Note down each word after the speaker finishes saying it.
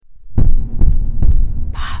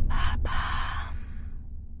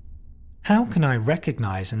How can I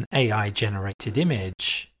recognize an AI-generated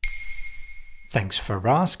image? Thanks for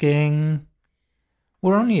asking.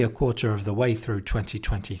 We're only a quarter of the way through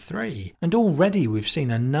 2023, and already we've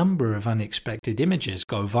seen a number of unexpected images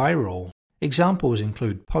go viral. Examples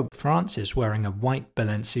include Pope Francis wearing a white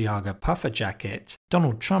Balenciaga puffer jacket,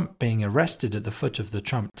 Donald Trump being arrested at the foot of the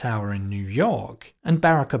Trump Tower in New York, and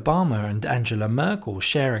Barack Obama and Angela Merkel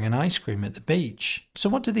sharing an ice cream at the beach. So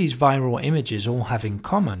what do these viral images all have in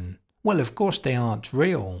common? Well, of course they aren't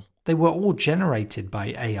real. They were all generated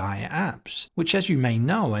by AI apps, which, as you may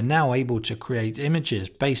know, are now able to create images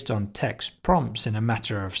based on text prompts in a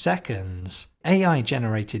matter of seconds.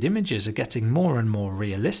 AI-generated images are getting more and more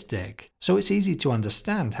realistic, so it's easy to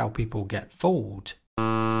understand how people get fooled.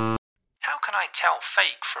 How can I tell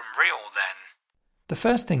fake from real then? The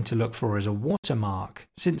first thing to look for is a watermark,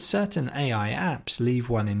 since certain AI apps leave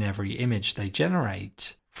one in every image they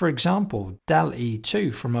generate. For example, DALL-E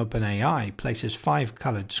 2 from OpenAI places 5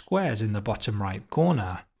 coloured squares in the bottom right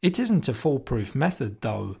corner. It isn't a foolproof method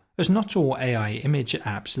though, as not all AI image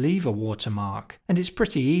apps leave a watermark, and it's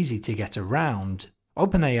pretty easy to get around.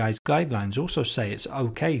 OpenAI's guidelines also say it's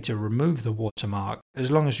okay to remove the watermark as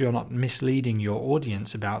long as you're not misleading your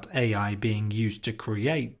audience about AI being used to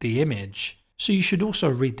create the image. So you should also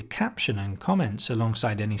read the caption and comments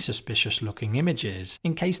alongside any suspicious looking images,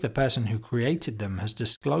 in case the person who created them has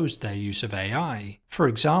disclosed their use of AI. For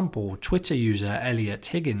example, Twitter user Elliot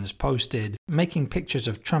Higgins posted, making pictures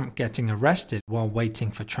of Trump getting arrested while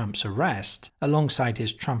waiting for Trump's arrest, alongside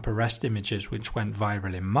his Trump arrest images which went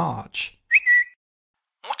viral in March.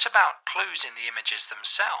 What about clues in the images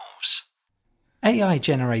themselves?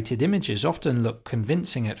 AI-generated images often look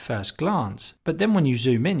convincing at first glance, but then when you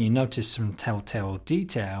zoom in you notice some telltale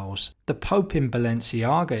details. The Pope in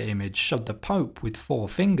Balenciaga image showed the Pope with 4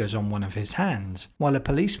 fingers on one of his hands, while a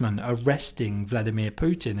policeman arresting Vladimir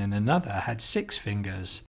Putin in another had 6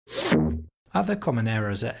 fingers. Other common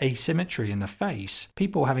errors are asymmetry in the face,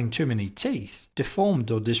 people having too many teeth, deformed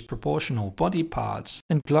or disproportional body parts,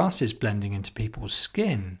 and glasses blending into people's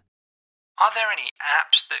skin. Are there any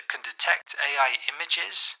apps that can detect AI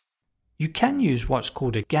images? You can use what's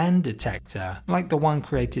called a GAN detector, like the one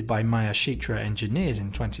created by Mayashitra engineers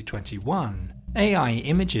in 2021. AI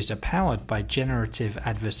images are powered by Generative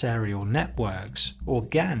Adversarial Networks, or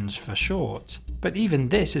GANs for short, but even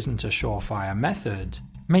this isn't a surefire method.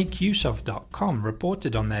 MakeUseOf.com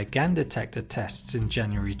reported on their GAN detector tests in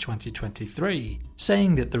January 2023,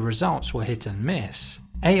 saying that the results were hit and miss.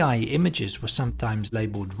 AI images were sometimes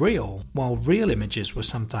labelled real, while real images were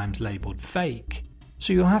sometimes labelled fake.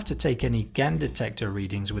 So you'll have to take any GAN detector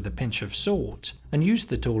readings with a pinch of salt, and use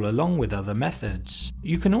the tool along with other methods.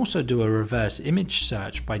 You can also do a reverse image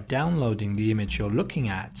search by downloading the image you're looking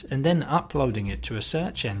at and then uploading it to a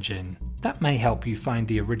search engine. That may help you find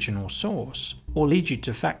the original source, or lead you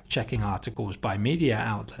to fact-checking articles by media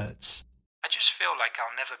outlets. I just feel like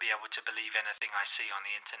I'll never be able to believe anything I see on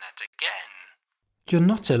the internet again. You're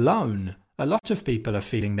not alone. A lot of people are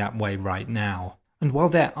feeling that way right now. And while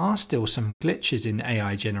there are still some glitches in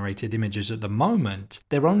AI-generated images at the moment,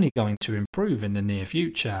 they're only going to improve in the near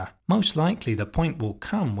future. Most likely the point will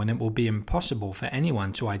come when it will be impossible for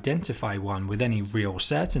anyone to identify one with any real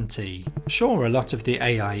certainty. Sure, a lot of the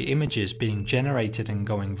AI images being generated and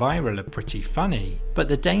going viral are pretty funny, but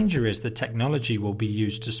the danger is the technology will be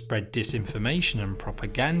used to spread disinformation and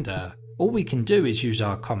propaganda. All we can do is use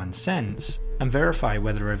our common sense and verify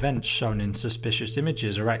whether events shown in suspicious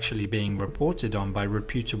images are actually being reported on by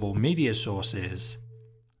reputable media sources.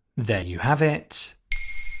 There you have it.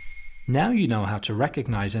 Now you know how to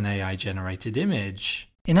recognize an AI-generated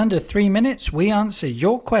image. In under 3 minutes, we answer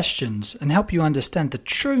your questions and help you understand the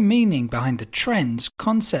true meaning behind the trends,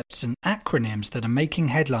 concepts, and acronyms that are making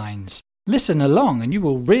headlines. Listen along and you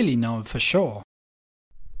will really know for sure.